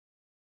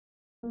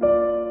Hi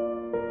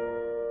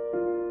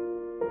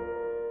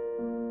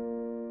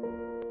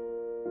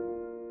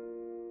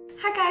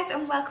guys,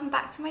 and welcome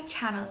back to my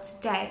channel.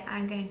 Today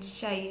I'm going to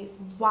show you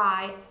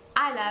why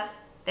I love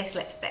this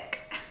lipstick.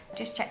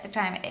 Just check the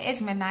time, it is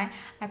midnight.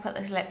 I put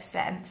this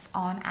LipSense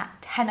on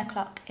at 10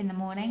 o'clock in the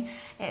morning.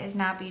 It has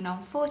now been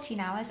on 14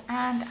 hours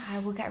and I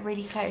will get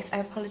really close. I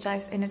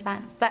apologise in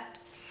advance, but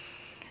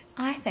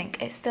I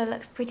think it still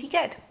looks pretty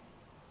good.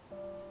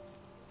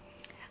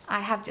 I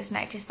have just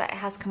noticed that it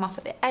has come off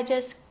at the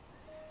edges.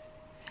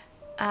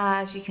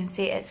 As you can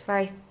see, it's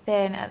very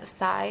thin at the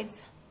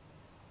sides.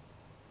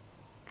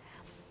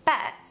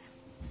 But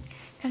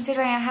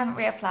considering I haven't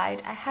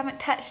reapplied, I haven't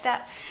touched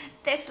up,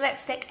 this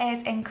lipstick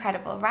is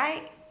incredible,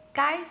 right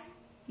guys?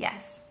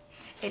 Yes,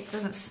 it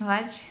doesn't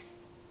smudge,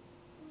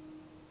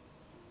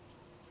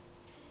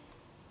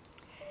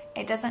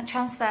 it doesn't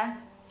transfer,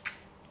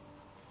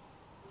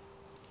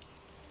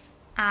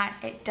 and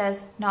it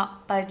does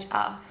not budge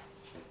off.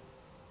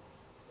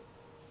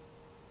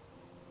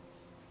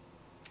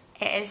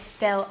 It is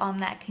still on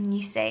there, can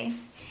you see?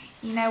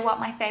 You know what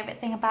my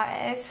favourite thing about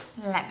it is?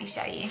 Let me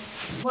show you.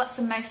 What's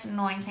the most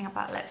annoying thing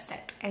about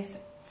lipstick is,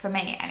 for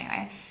me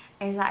anyway,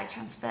 is that it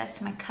transfers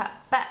to my cup,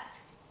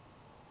 but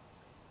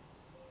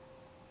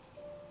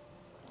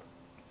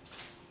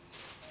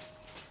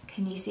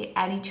can you see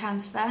any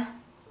transfer?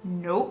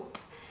 Nope.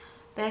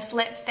 This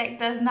lipstick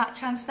does not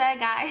transfer,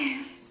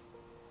 guys.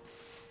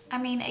 I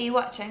mean, are you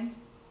watching?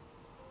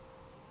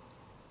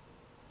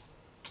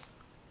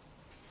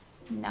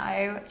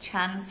 No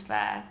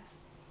transfer.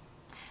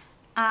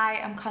 I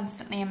am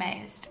constantly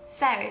amazed.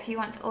 So if you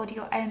want to order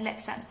your own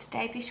LipSense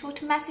today, be sure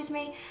to message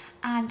me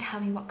and tell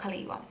me what colour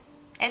you want.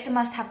 It's a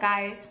must-have,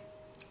 guys.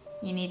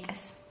 You need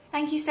this.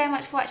 Thank you so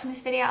much for watching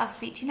this video. I'll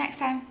speak to you next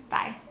time.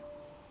 Bye.